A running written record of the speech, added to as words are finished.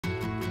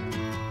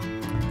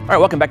All right,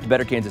 welcome back to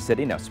Better Kansas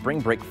City. Now, spring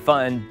break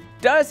fun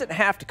doesn't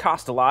have to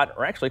cost a lot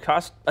or actually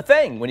cost a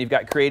thing when you've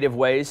got creative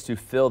ways to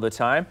fill the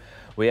time.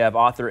 We have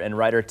author and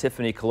writer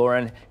Tiffany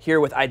Killoren here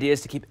with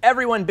ideas to keep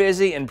everyone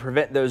busy and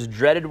prevent those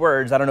dreaded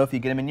words. I don't know if you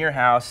get them in your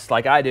house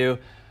like I do.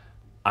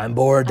 I'm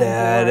bored,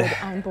 Dad.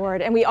 I'm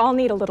bored. And we all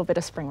need a little bit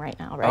of spring right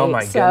now, right? Oh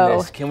my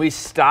goodness. Can we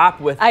stop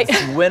with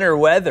this winter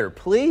weather,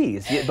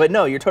 please? But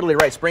no, you're totally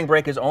right. Spring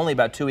break is only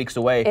about 2 weeks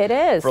away. It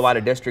is. For a lot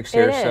of districts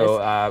here.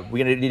 So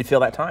we're going to need to fill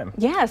that time.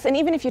 Yes, and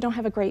even if you don't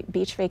have a great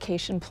beach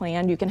vacation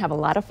planned, you can have a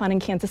lot of fun in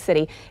Kansas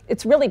City.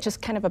 It's really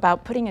just kind of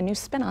about putting a new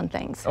spin on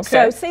things. Okay.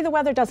 So say the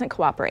weather doesn't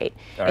cooperate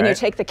and you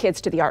take the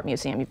kids to the art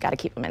museum, you've got to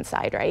keep them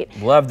inside, right?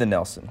 Love the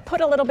Nelson.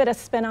 Put a little bit of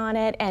spin on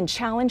it and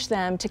challenge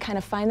them to kind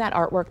of find that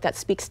artwork that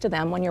speaks to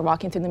them when you're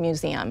walking through the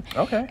museum.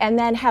 Okay. And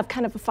then have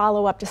kind of a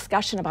follow-up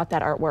discussion about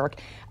that artwork.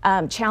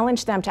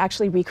 Challenge them to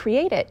actually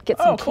recreate it. Get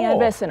some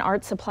canvas and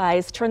art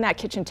supplies. Turn that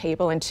kitchen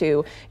table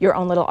into your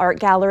own little art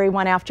gallery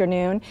one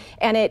afternoon.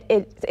 And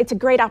it's a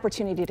great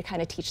opportunity to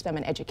kind of teach them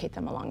and educate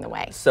them along the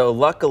way. So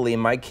luckily,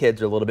 my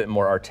kids are a little bit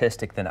more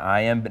artistic than I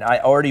am, but I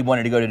already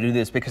wanted to go to do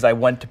this because I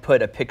want to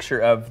put a picture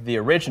of the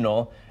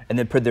original and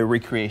then put the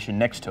recreation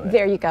next to it.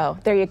 There you go.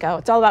 There you go.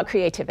 It's all about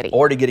creativity.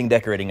 Or to getting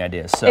decorating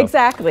ideas. So.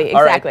 Exactly.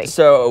 All right,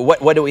 so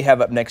what do we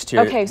have up next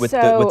here with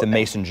the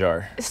mason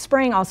jar?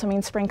 Spring also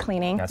means spring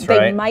cleaning. That's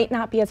right. They might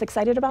not be as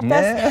excited about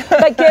this,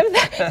 but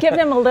give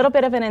them a little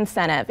bit of an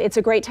incentive. It's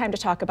a great time to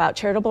talk about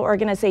charitable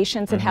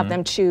organizations and have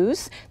them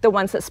choose the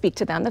ones that speak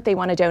to them that they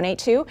want to donate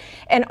to.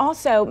 And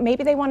also,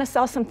 maybe they want to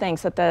sell some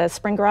things at the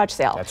spring garage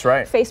sale. That's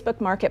right.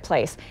 Facebook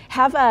Marketplace.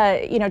 Have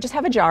just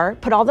have a jar,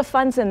 put all the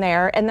funds in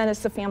there, and then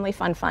it's the family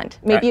fun fund.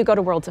 Maybe you go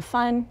to Worlds of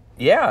Fun.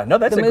 Yeah, no,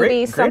 that's a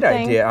great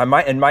idea.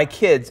 My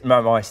kids,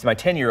 my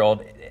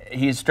 10-year-old,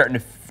 he's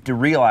starting to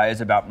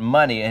realize about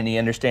money, and he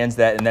understands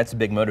that, and that's a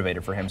big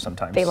motivator for him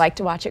sometimes. They like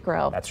to watch it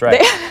grow. That's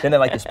right. Then they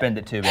like to spend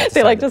it too.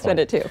 They like to spend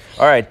it too.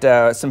 All right,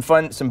 some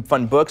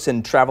fun books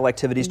and travel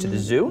activities to the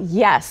zoo.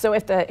 Yes. So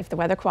if the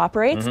weather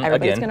cooperates,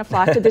 everybody's going to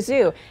flock to the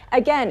zoo.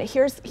 Again,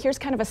 here's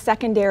kind of a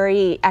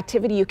secondary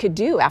activity you could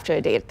do after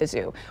a day at the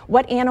zoo.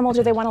 What animal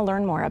do they want to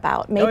learn more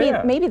about?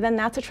 Maybe then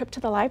that's a trip to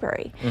the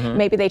library.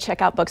 Maybe they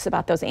check out books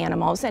about those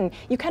animals, and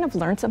you kind of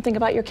learn something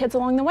about your kids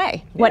along the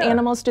way. What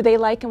animals do they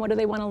like, and what do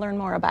they want to learn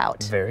more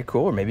about? Very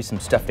cool. Or maybe some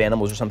stuffed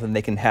animals or something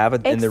they can have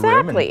in the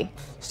room and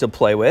still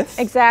play with.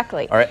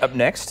 Exactly. All right, up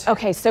next.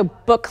 Okay, so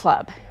book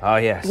club. Oh,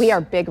 yes. We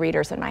are big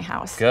readers in my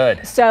house.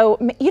 Good. So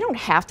you don't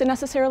have to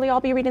necessarily all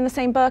be reading the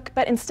same book,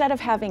 but instead of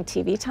having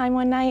TV time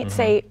one night,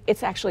 say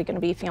it's actually going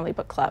to be family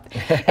book club.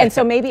 And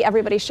so maybe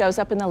everybody shows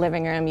up in the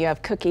living room, you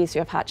have cookies, you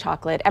have hot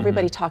chocolate,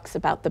 everybody talks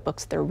about the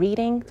books they're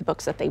reading, the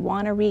books that they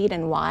want to read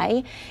and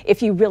why.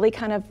 If you really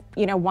kind of,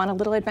 want a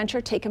little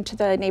adventure, take them to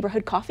the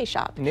neighborhood coffee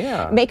shop.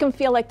 Yeah. Make them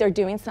feel like they're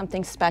doing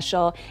something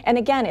special. And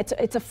again,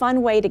 it's a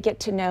fun way to get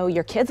to know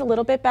your kids a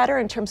little bit better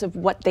in terms of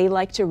what they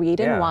like to read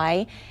and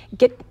why.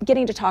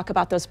 Getting to talk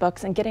about those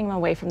books and getting them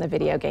away from the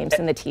video games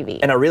and the TV.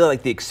 And I really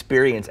like the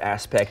experience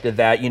aspect of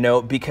that,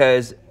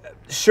 because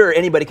sure,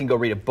 anybody can go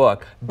read a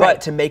book,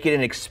 but to make it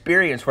an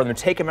experience for them,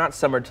 take them out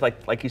somewhere to,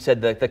 like you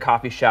said, the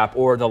coffee shop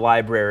or the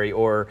library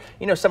or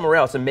somewhere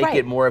else, and make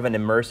it more of an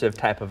immersive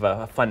type of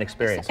a fun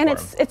experience. And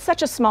it's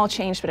such a small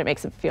change, but it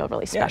makes it feel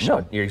really special.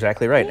 Yeah, no, you're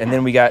exactly right. And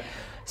then we got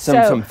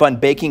some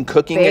fun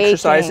cooking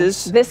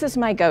exercises. This is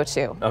my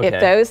go-to.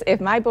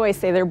 If my boys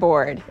say they're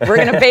bored, we're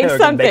going to bake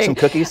something. Bake some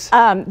cookies.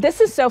 This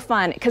is so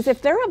fun because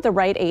if they're of the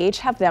right age,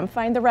 have them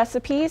find the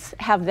recipes,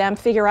 have them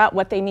figure out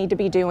what they need to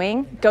be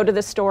doing, go to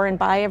the store and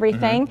buy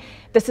everything.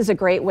 This is a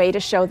great way to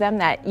show them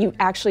that you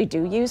actually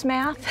do use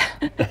math,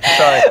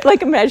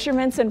 like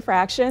measurements and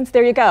fractions.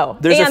 There you go.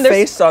 There's a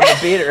face on the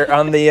beater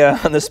on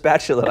the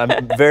spatula.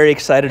 I'm very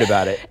excited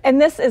about it. And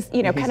this is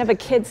kind of a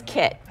kid's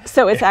kit,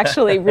 so it's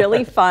actually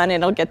really fun,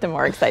 and it'll get them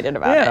more excited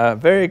about it. Yeah,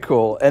 very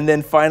cool. And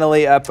then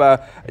finally up,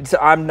 so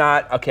I'm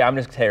just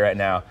gonna tell you right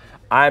now,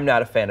 I'm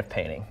not a fan of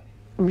painting.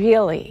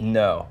 Really?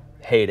 No,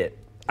 hate it.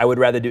 I would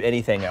rather do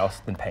anything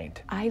else than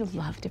paint. I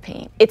love to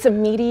paint. It's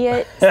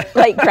immediate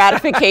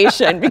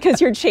gratification because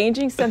you're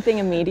changing something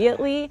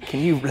immediately. Can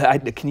you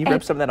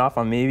rip some of that off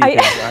on me?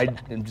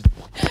 Because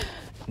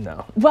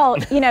no. Well,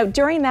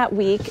 during that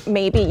week,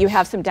 maybe you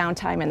have some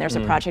downtime and there's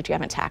a project you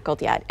haven't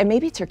tackled yet. And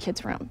maybe it's your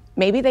kid's room.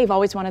 Maybe they've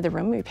always wanted the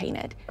room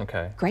repainted.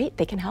 Okay. Great,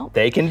 they can help.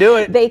 They can do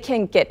it. They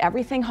can get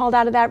everything hauled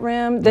out of that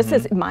room. This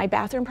is my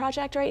bathroom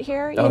project right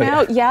here.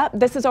 Yeah,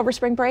 this is over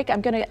spring break.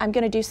 I'm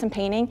gonna do some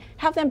painting.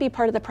 Have them be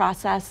part of the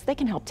process. They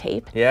can help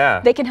tape. Yeah.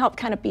 They can help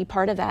kind of be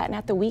part of that. And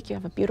at the week, you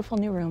have a beautiful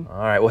new room. All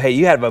right, well, hey,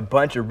 you have a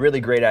bunch of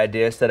really great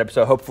ideas set up,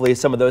 so hopefully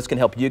some of those can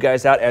help you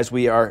guys out as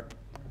we are.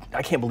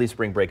 I can't believe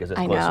spring break is this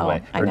close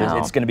away. I know.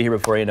 It's going to be here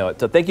before you know it.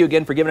 So thank you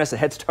again for giving us a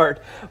head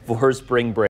start for spring break.